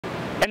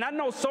And I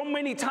know so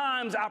many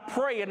times I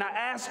pray and I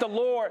ask the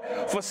Lord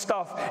for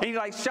stuff. And he's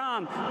like,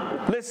 Shon,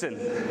 listen,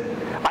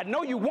 I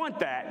know you want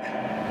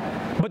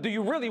that, but do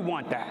you really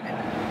want that?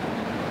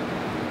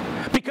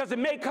 Because it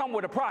may come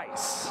with a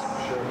price.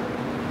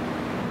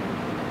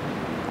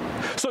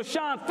 So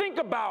Shon, think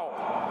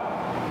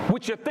about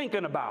what you're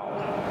thinking about.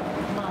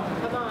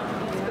 Come on.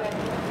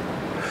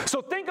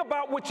 So think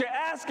about what you're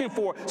asking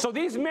for. So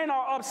these men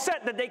are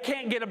upset that they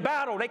can't get a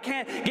battle. They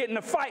can't get in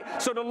a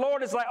fight. So the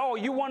Lord is like, oh,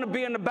 you want to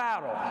be in the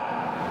battle.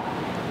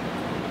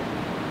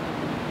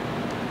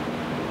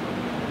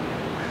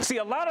 See,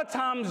 a lot of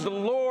times the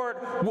Lord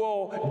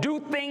will do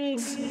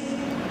things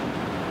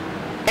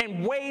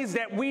in ways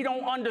that we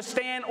don't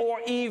understand or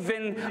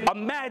even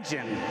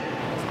imagine.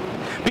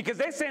 Because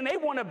they're saying they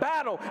want a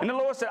battle. And the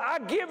Lord said,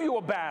 I'll give you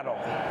a battle.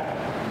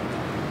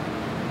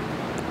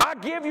 I'll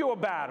give you a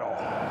battle.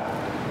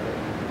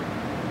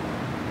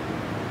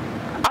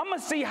 I'm going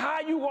to see how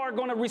you are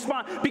going to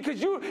respond.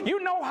 Because you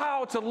know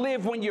how to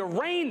live when you're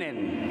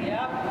reigning.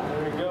 Yeah.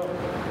 There you go.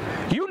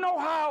 You know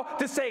how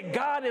to say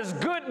God is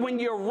good when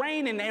you're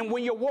reigning and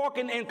when you're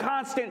walking in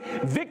constant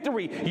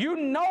victory. You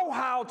know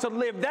how to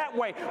live that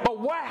way. But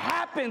what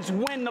happens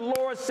when the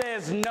Lord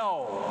says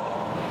no?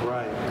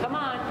 Right. Come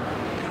on.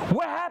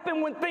 What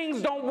happens when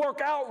things don't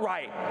work out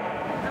right?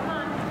 Come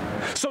on.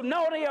 So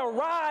now they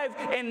arrive,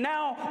 and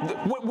now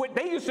what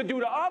they used to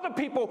do to other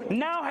people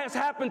now has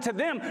happened to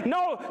them.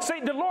 No, say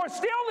the Lord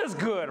still is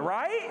good,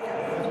 right?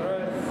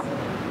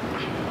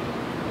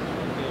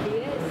 He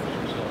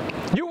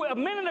is. A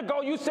minute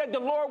ago, you said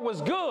the Lord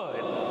was good.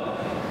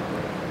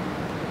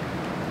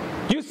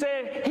 You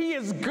said he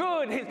is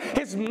good.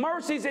 His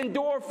mercies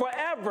endure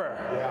forever.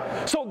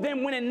 Yeah. So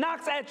then when it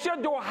knocks at your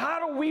door,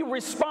 how do we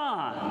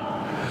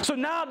respond? So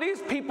now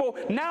these people,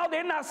 now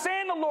they're not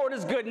saying the Lord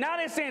is good. Now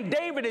they're saying,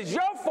 David, it's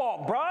your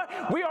fault,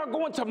 bruh. We are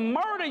going to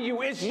murder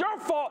you. It's your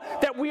fault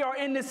that we are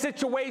in this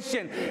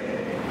situation.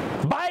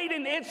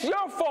 Biden, it's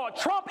your fault.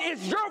 Trump,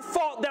 it's your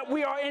fault that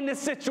we are in this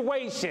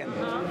situation.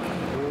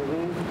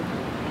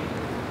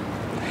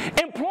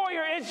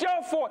 Employer, it's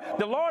your fault.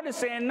 The Lord is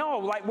saying, no,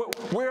 like,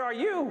 where are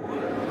you?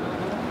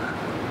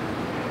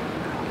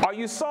 Are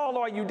you Saul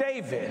or are you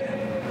David?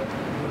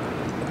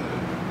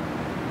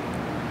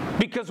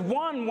 Because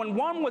when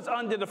one was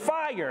under the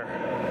fire,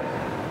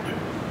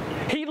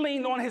 he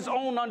leaned on his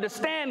own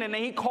understanding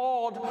and he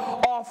called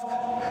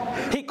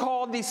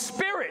these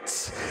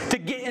spirits to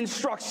get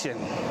instruction.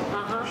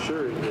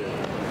 Sure he did.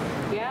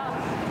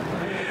 Yeah.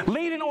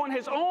 Leaning on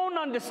his own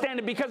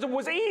understanding because it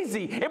was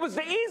easy. It was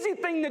the easy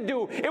thing to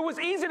do. It was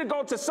easy to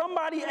go to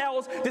somebody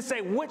else to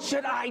say, what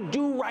should I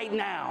do right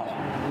now?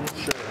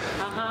 Sure.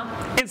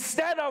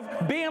 Instead of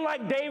being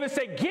like David,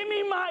 say, give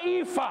me my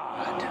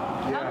ephod.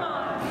 Come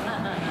on.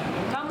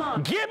 Come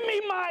on. Give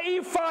me my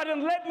ephod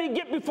and let me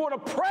get before the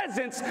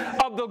presence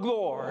of the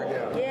Lord.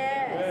 Yeah.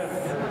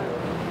 Yes.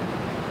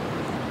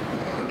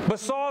 But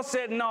Saul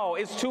said, no,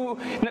 I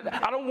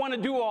don't want to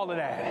do all of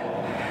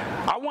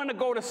that. I want to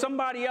go to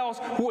somebody else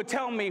who would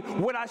tell me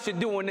what I should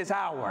do in this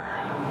hour.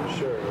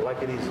 Sure,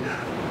 like it easy.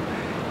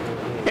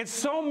 And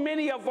so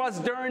many of us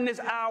during this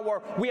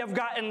hour, we have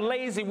gotten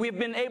lazy. We've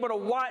been able to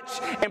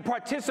watch and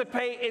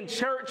participate in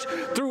church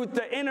through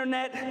the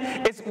internet.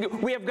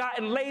 We have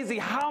gotten lazy.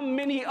 How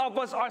many of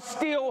us are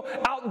still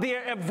out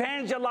there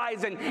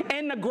evangelizing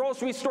in the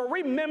grocery store?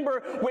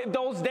 Remember with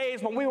those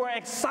days when we were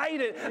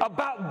excited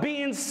about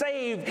being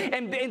saved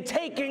and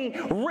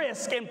taking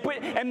risk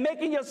and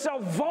making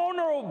yourself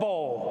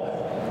vulnerable.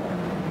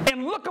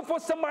 And looking for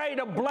somebody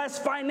to bless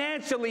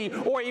financially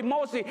or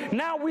emotionally.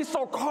 Now we're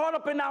so caught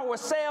up in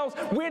ourselves,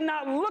 we're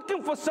not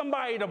looking for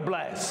somebody to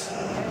bless.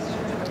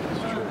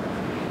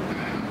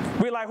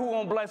 We're like, who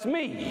won't bless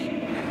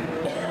me?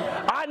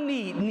 I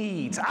need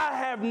needs. I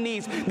have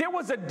needs. There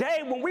was a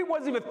day when we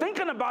wasn't even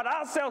thinking about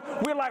ourselves.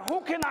 We're like,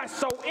 who can I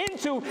sow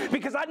into?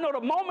 Because I know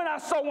the moment I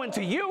sow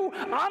into you,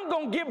 I'm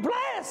going to get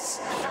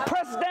blessed.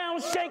 Pressed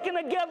down, shaken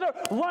together,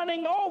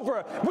 running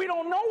over. We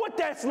don't know what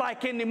that's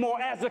like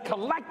anymore as a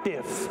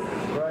collective.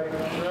 Right.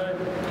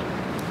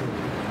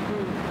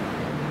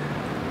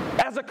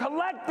 As a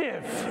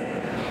collective.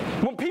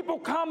 When people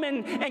come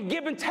in and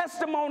giving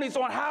testimonies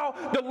on how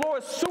the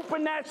Lord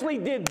supernaturally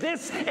did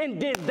this and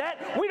did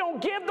that, we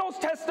don't give those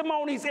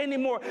testimonies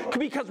anymore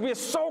because we're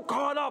so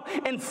caught up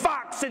in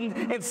Fox and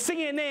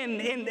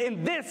CNN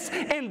and this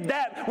and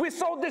that. We're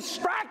so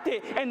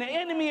distracted, and the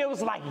enemy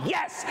was like,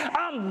 yes,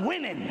 I'm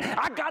winning.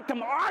 I got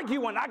them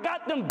arguing. I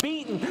got them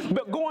beating,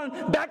 but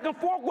going back and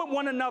forth with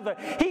one another.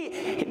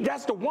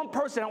 That's the one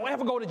person that will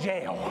ever go to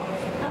jail.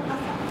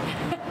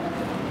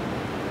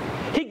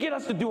 He get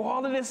us to do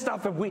all of this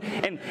stuff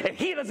and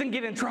he doesn't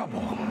get in trouble.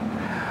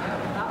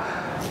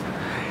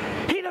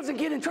 He doesn't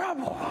get in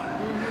trouble.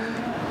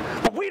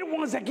 But we're the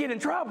ones that get in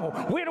trouble.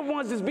 We're the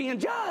ones that's being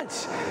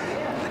judged.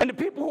 And the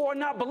people who are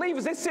not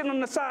believers, they sit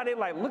on the side, they're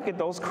like, look at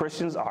those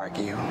Christians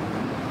argue.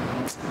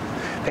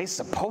 They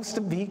supposed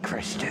to be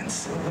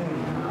Christians.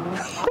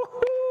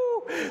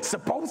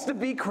 Supposed to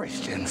be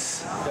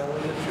Christians.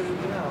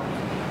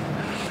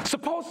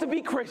 Supposed to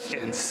be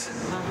Christians.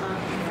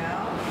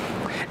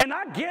 And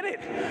And I get it.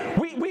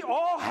 We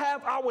all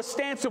have our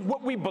stance of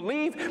what we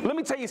believe. Let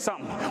me tell you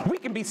something. We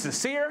can be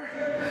sincere.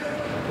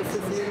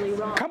 Sincerely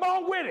wrong. Come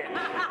on with it.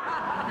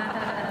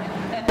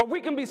 But we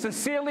can be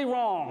sincerely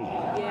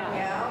wrong.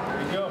 Yeah.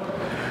 There you go.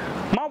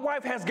 My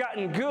wife has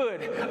gotten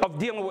good of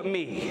dealing with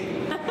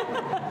me.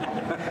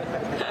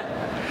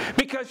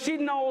 Because she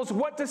knows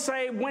what to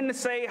say, when to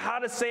say, how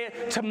to say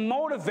it, to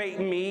motivate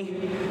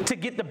me to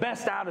get the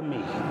best out of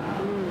me.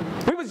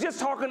 We was just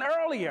talking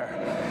earlier.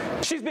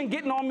 She's been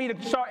getting on me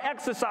to start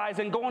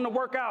exercising, going to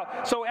work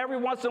out. So every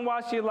once in a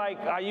while, she's like,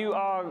 are you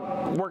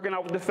working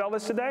out with the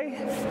fellas today?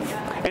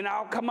 And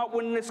I'll come up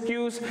with an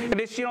excuse, and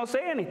then she don't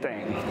say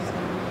anything.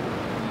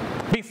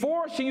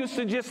 Before, she used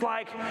to just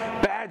like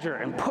badger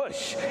and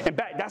push and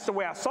back. That's the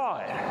way I saw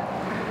it.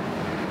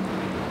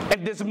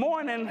 And this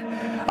morning,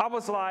 I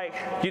was like,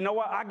 you know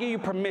what? I'll give you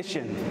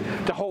permission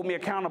to hold me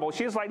accountable.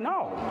 She was like,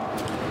 no,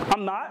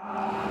 I'm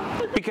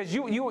not. Because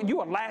you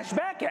will lash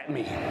back at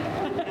me.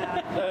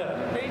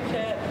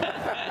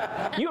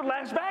 You'll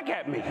lash back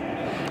at me.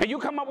 And you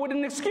come up with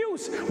an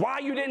excuse why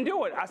you didn't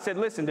do it. I said,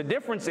 listen, the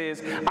difference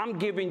is I'm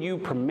giving you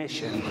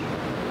permission.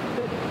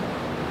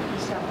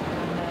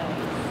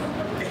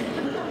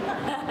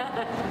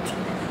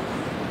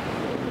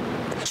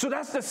 So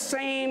that's the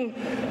same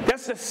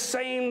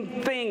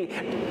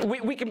thing.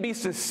 We can be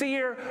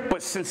sincere,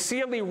 but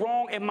sincerely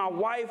wrong. And my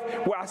wife,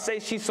 where I say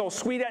she's so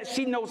sweet at,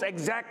 she knows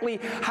exactly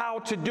how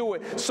to do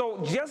it.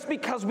 So just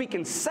because we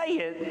can say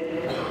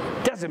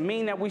it, doesn't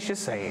mean that we should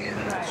say it.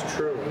 That's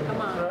true. Come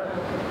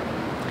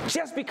on.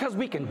 Just because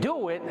we can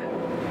do it,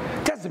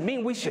 doesn't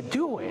mean we should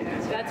do it.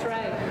 That's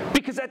right.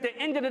 Because at the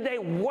end of the day,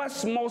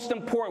 what's most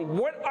important?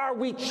 What are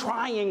we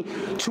trying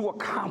to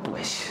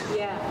accomplish?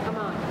 Yeah, come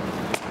on.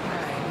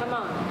 Come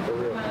on.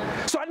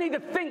 So I need to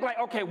think like,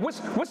 okay,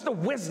 what's the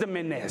wisdom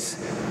in this?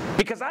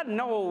 Because I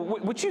know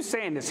what you're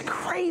saying is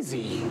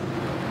crazy.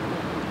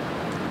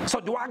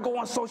 So do I go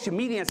on social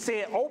media and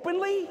say it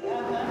openly?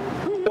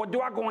 Or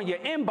do I go in your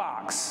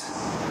inbox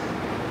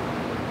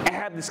and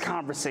have this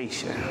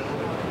conversation?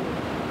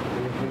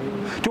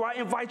 Do I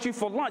invite you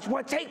for lunch? Well,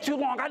 it take too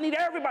long. I need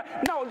everybody.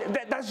 No,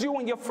 that's you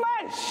and your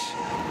flesh.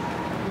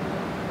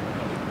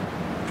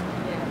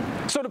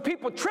 So the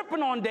people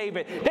tripping on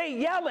David, they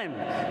yelling.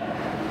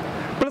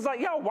 But it's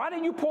like, yo, why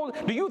didn't you pull?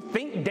 Do you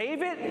think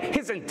David,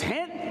 his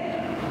intent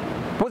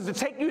was to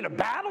take you to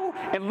battle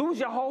and lose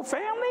your whole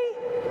family?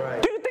 Right.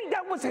 Do you think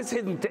that was his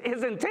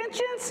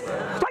intentions?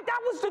 Like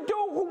that was the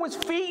dude who was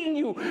feeding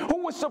you,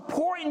 who was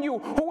supporting you,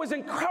 who was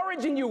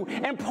encouraging you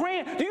and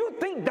praying. Do you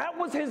think that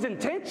was his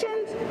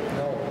intentions?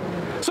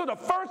 No. So the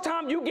first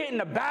time you get in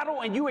the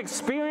battle and you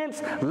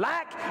experience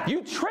lack,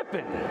 you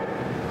tripping.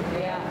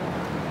 Yeah.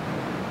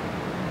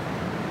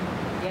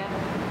 Yeah.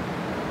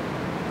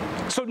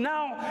 So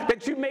now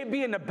that you may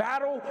be in the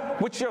battle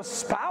with your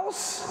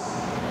spouse,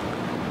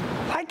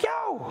 like,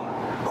 yo,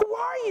 who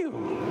are you?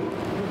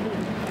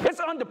 It's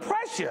under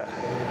pressure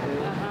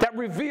that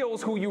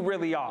reveals who you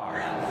really are.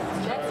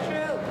 That's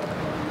true.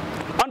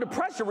 Under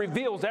pressure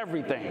reveals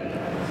everything.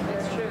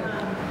 That's true.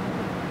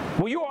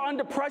 When you are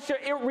under pressure,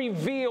 it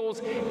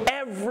reveals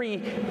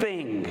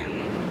everything.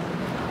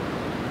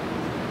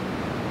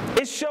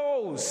 It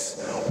shows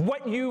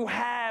what you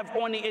have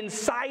on the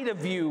inside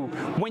of you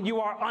when you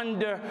are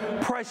under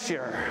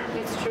pressure.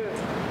 It's true.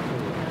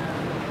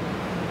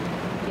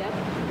 Yep.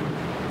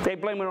 They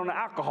blame it on the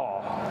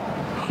alcohol.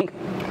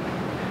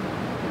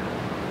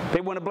 They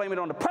want to blame it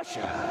on the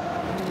pressure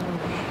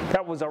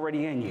that was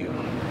already in you.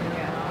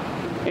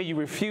 And you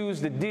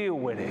refuse to deal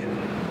with it.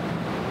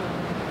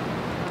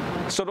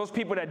 So those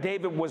people that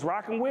David was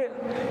rocking with,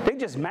 they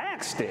just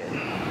maxed it.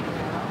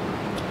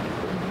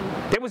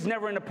 They was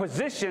never in a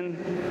position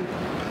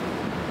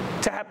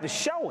to have to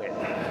show it.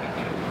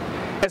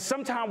 And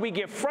sometimes we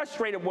get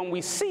frustrated when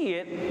we see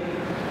it,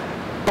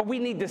 but we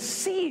need to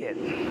see it.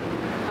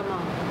 Come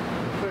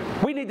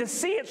on. We need to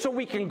see it so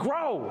we can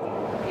grow.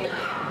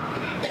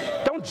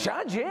 Don't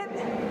judge it.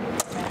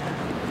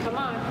 Come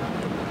on.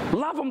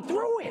 Love them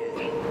through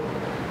it.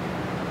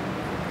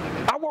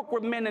 I work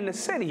with men in the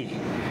city.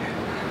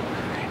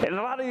 And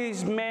a lot of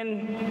these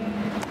men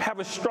have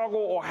a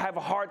struggle or have a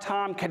hard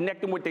time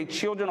connecting with their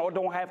children or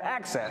don't have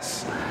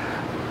access.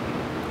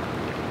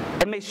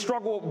 And they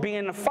struggle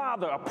being a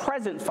father, a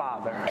present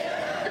father.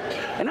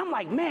 And I'm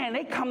like, man,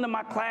 they come to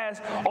my class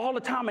all the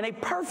time and they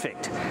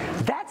perfect.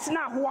 That's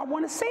not who I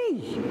want to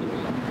see.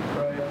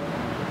 Right.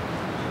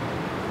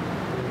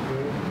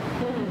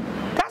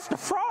 That's the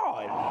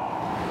fraud.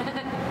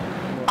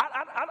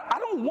 I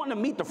don't want to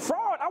meet the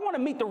fraud. I want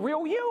to meet the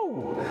real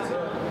you.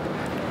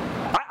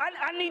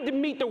 I need to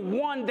meet the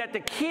one that the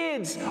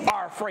kids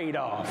are afraid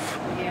of.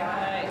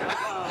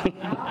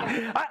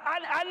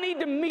 I need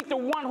to meet the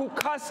one who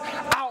cussed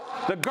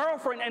out the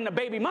girlfriend and the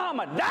baby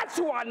mama. That's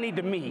who I need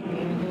to meet.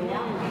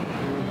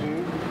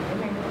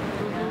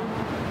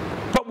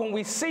 But when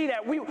we see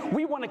that, we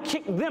want to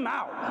kick them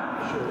out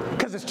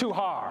because it's too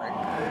hard.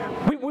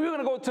 We're going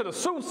to go to the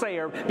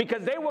soothsayer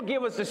because they will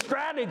give us the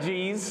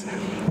strategies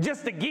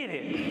just to get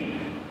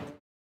it.